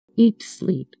Eat,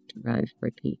 sleep, drive,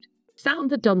 repeat. Sound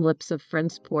the dumb lips of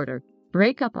friend's porter,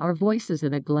 break up our voices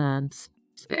in a glance.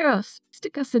 Spare us,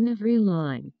 stick us in every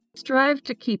line. Strive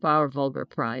to keep our vulgar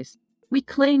price. We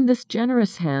claim this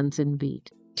generous hands in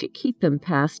beat, to keep them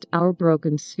past our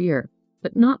broken sphere,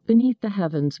 but not beneath the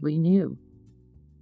heavens we knew.